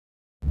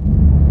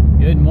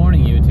Good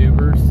morning,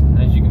 YouTubers.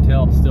 As you can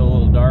tell, it's still a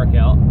little dark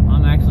out.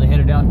 I'm actually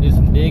headed out to do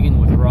some digging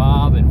with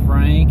Rob and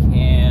Frank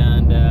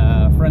and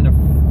a friend of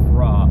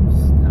Rob's.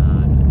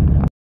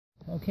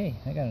 Okay,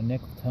 I got a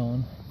nickel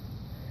tone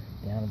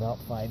down about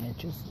 5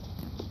 inches.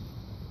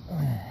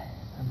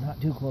 I'm not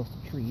too close to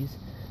trees,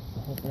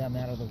 so hopefully I'm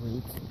out of the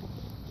roots.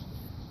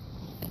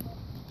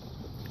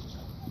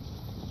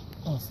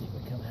 We'll see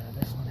what comes out of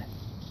this one.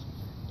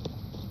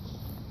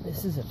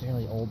 This is a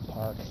fairly old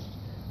park.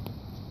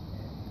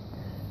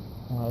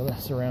 A lot of the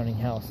surrounding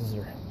houses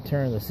are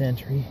turn of the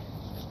century.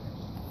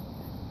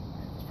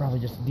 It's probably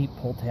just a deep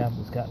pull tab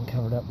that's gotten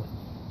covered up with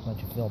a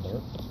bunch of fill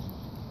dirt.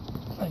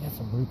 I got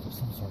some roots of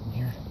some sort in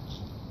here.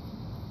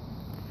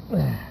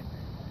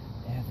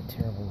 That's a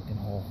terrible looking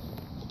hole.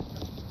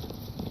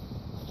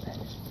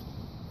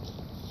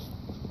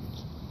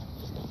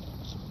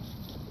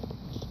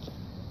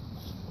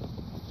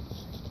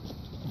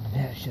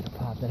 That should have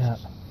popped it up.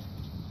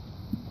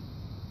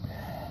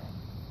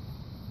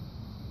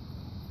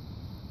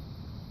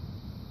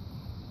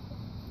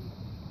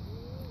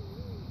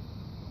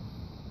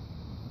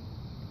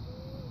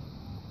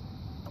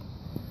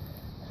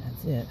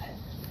 That's it.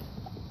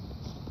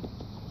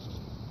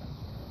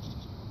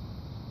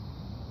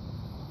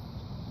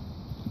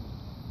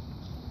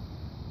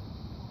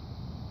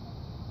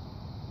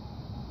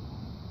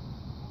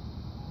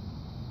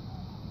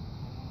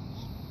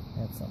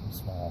 That's something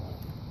small.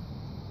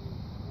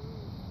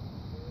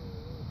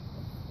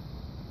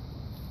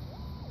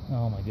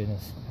 Oh my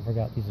goodness, I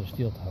forgot these are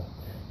steel toe.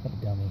 What a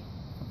dummy.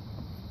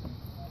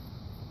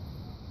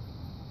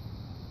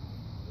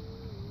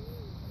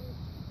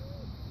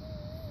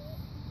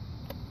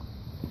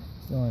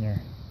 Still in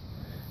there.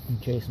 I'm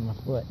chasing my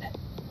foot. There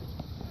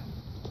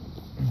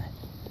we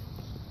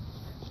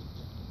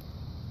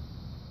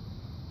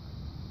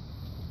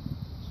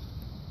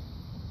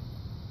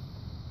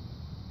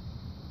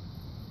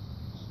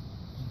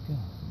go. In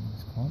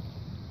this clump.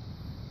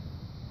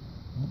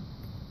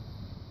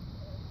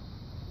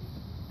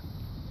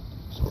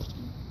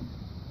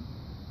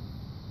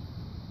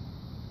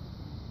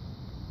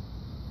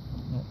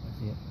 Oh, I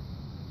see it.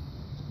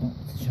 Oh,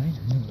 it's a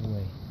shiner. No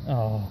way.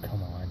 Oh,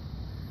 come on.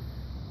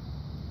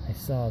 I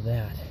saw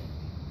that.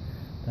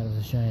 Thought it was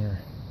a shiner.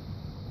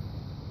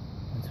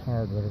 It's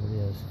hard, whatever it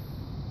is.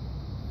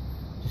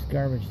 Just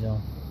garbage,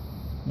 though.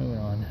 Moving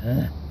on.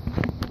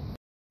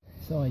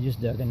 So I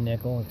just dug a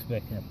nickel,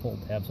 expecting a pull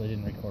tab, so I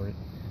didn't record it.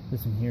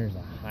 This one here is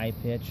a high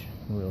pitch,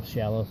 real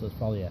shallow, so it's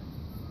probably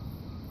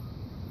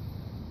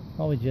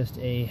just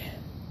a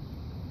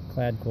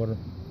clad quarter.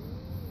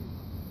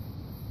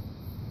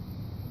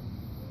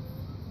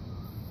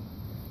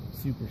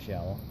 Super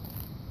shallow.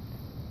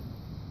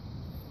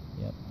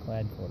 Yep,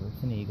 clad quarter.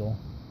 It's an eagle.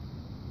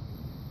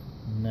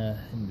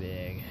 Nothing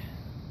big.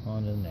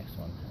 On to the next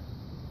one.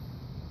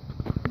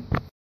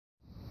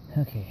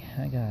 Okay,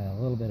 I got a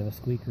little bit of a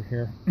squeaker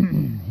here.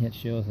 It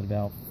shows at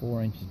about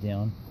 4 inches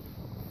down.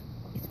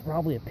 It's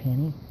probably a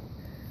penny,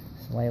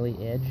 slightly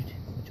edged,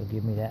 which will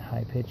give me that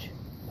high pitch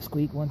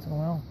squeak once in a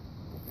while.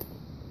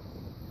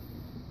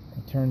 I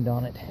turned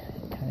on it,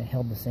 it kind of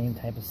held the same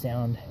type of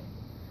sound.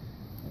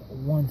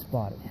 One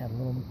spot it had a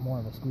little bit more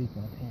of a squeak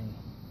than a penny,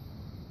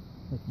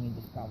 which means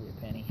it's probably a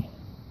penny.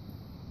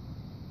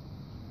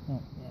 Oh,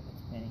 yeah, that's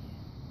a penny.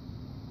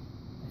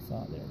 I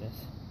saw it, there it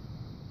is.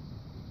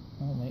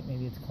 Oh, wait,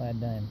 maybe it's clad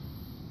dime.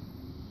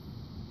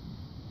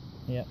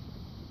 Yep,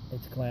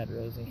 it's clad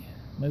rosy.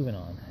 Moving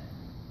on.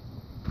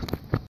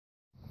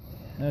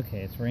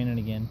 Okay, it's raining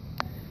again.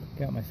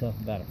 Got myself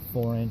about a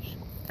 4-inch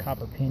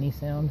copper penny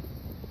sound.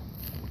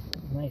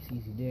 Nice,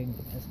 easy dig.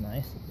 That's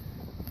nice.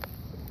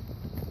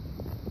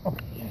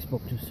 Okay, I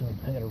spoke too soon.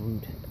 I got a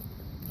root.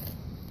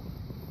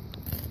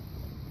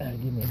 That'll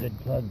give me a good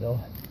plug, though.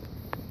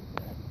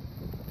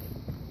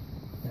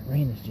 That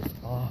rain is just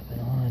off and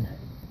on.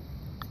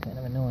 It's kind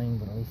of annoying,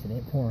 but at least it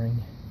ain't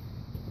pouring.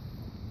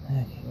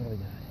 Okay, what do we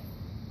got?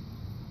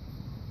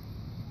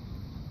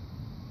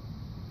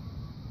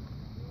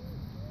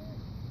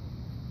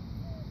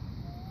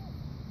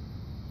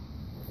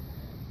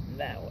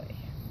 That way.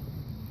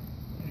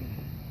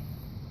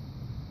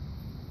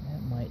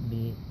 That might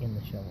be in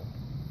the shovel.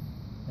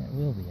 That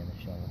will be in the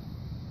shovel.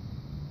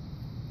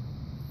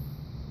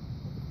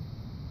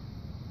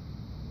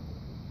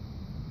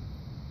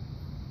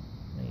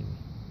 Maybe.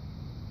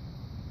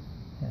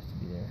 Has to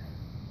be there.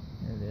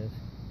 There it is.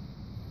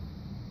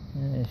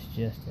 And it's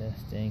just a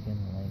stinking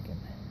Lincoln.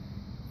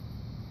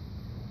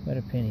 But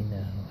a penny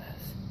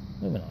nonetheless.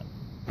 Moving on.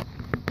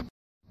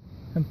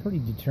 I'm pretty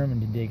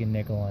determined to dig a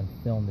nickel on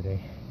film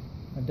today.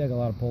 I've dug a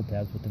lot of pull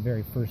tabs, but the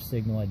very first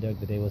signal I dug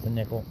today was a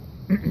nickel.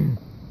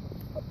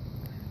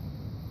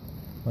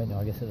 Wait, no,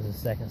 I guess it was the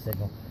second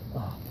signal.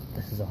 Oh,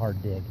 this is a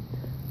hard dig.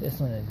 This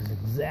one is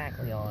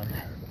exactly on.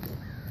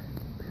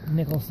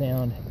 Nickel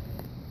sound.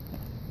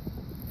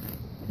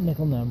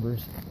 Nickel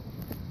numbers.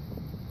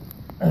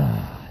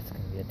 It's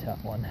going to be a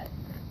tough one.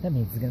 That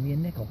means it's going to be a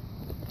nickel.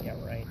 Yeah,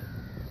 right.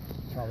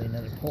 Probably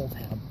another pull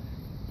tab.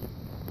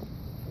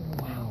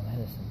 Wow, that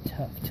is some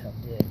tough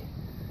dig.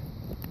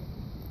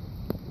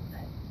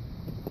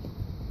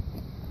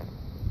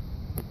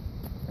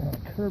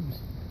 curbs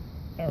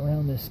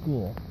around this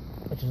school,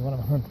 which is what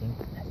I'm hunting,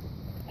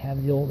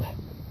 have the old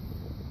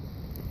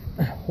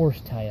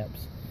horse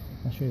tie-ups.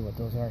 I'll show you what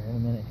those are here in a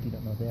minute if you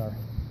don't know what they are.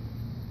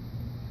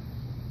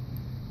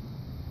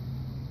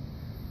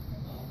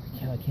 Holy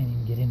cow, I can't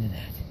even get into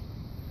that.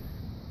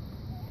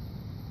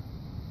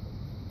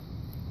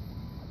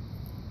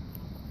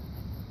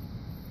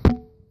 I'm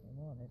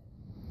on it.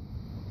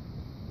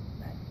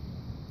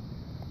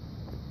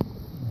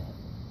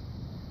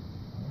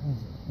 Where is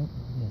it? Oh,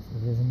 yes,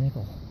 it is a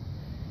nickel.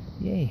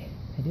 Yay,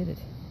 I did it.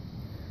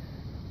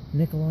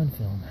 Nickel on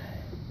film.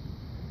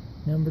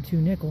 Number 2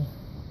 nickel.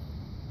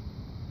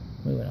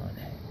 Moving on.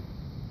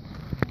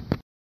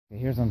 Okay,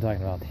 here's what I'm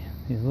talking about.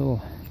 These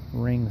little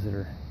rings that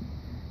are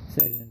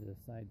set into the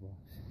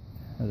sidewalks,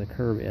 or the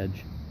curb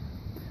edge,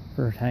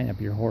 for tying up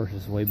your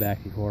horses way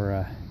back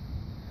before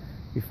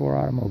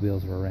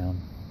automobiles were around.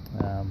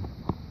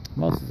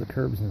 Most of the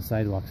curbs and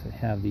sidewalks that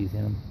have these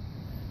in them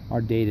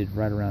are dated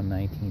right around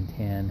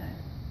 1910,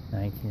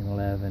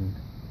 1911,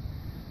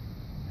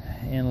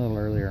 and a little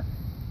earlier.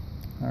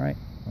 Alright,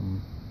 a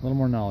little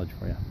more knowledge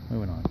for you.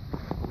 Moving on.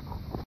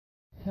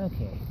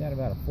 Okay, got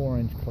about a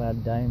 4-inch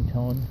clad dime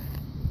tone.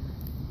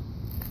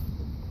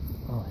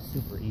 Oh,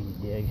 super easy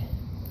dig.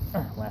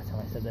 Last time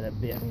I said that it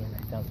bit me and I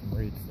found some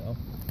roots though.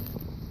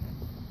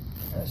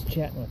 I was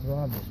chatting with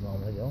Rob just a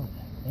moment ago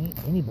and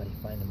ain't anybody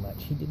finding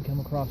much. He did come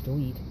across a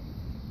wheat.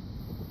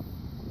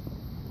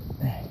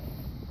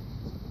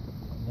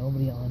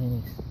 Nobody on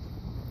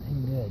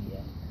anything good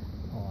yet.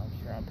 Oh, I'm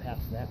sure I'm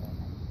past that one.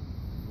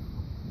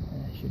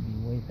 I should be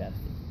way past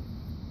it.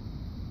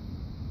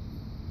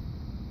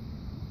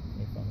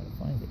 If I'm going to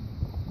find it.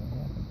 What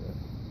happened to it?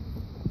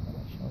 Got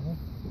my shovel?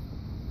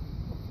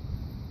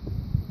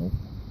 Nope.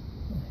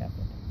 What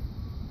happened?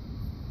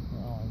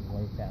 Oh, I'm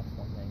way past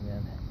one thing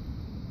then.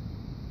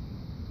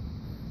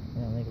 I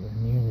don't think it was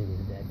nearly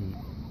that deep.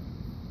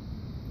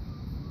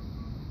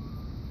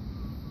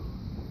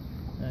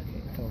 Okay,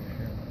 it's over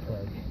here on the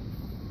plug.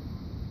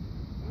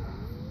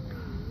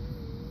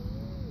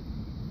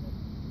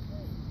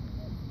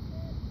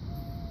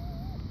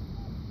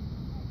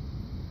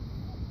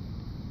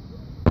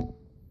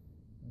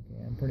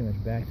 Okay, I'm pretty much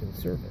back to the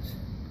surface.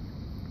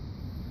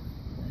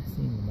 I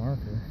see the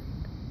marker.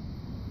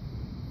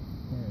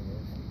 There it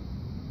is.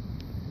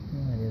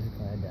 Oh, it is a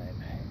clad dime.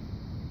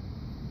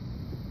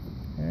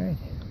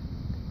 Alright,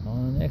 on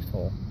to the next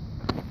hole.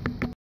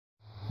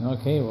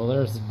 Okay, well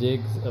there's the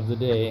digs of the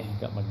day.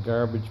 Got my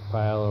garbage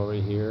pile over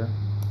here.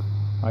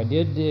 I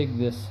did dig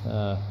this, it's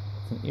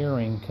an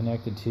earring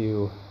connected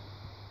to,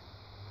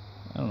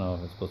 I don't know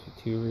if it's supposed to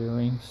be 2 ear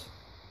rings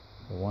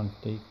or one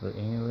particular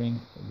earring.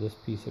 This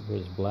piece up here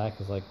is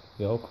black, is like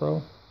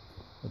Velcro,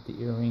 but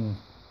the earring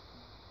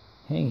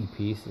hanging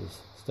piece is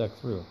stuck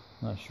through.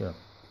 Not sure.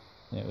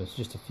 And it was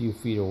just a few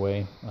feet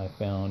away. I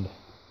found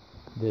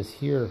this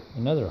here,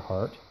 another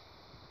heart.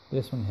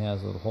 This one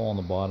has a little hole in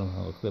the bottom, a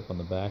little clip on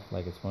the back,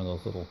 like it's one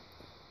of those little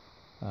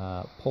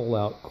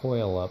pull-out,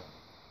 coil-up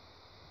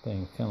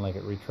things, kind of like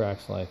it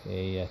retracts like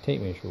a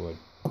tape measure would.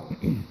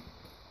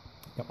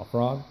 Got my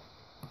frog.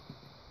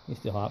 He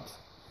still hops.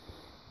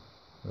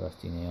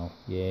 Rusty nail,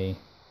 yay.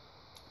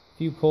 A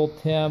few pull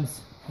tabs,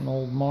 an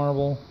old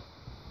marble,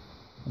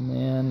 and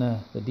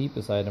then the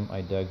deepest item I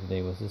dug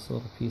today was this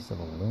little piece of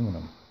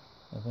aluminum.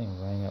 That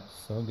thing rang up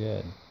so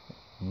good.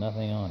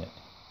 Nothing on it.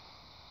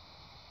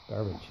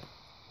 Garbage.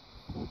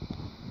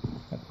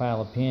 A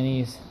pile of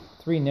pennies,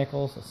 3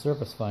 nickels, a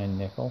surface fine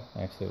nickel.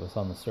 Actually, it was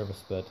on the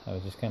surface, but I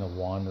was just kind of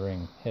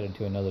wandering, headed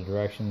to another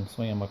direction,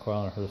 swinging my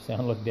coil, and I heard a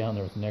sound. Looked down,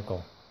 there was a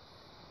nickel.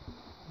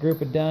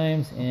 Group of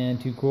dimes and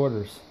 2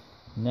 quarters.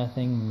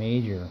 Nothing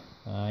major.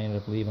 I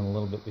ended up leaving a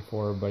little bit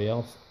before everybody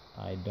else.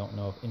 I don't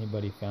know if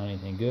anybody found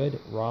anything good.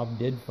 Rob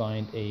did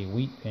find a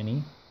wheat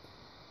penny.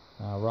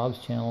 Rob's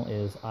channel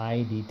is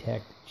I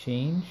Detect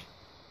Change.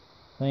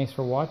 Thanks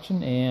for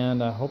watching,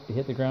 and I hope to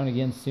hit the ground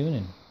again soon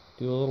and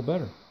do a little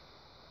better.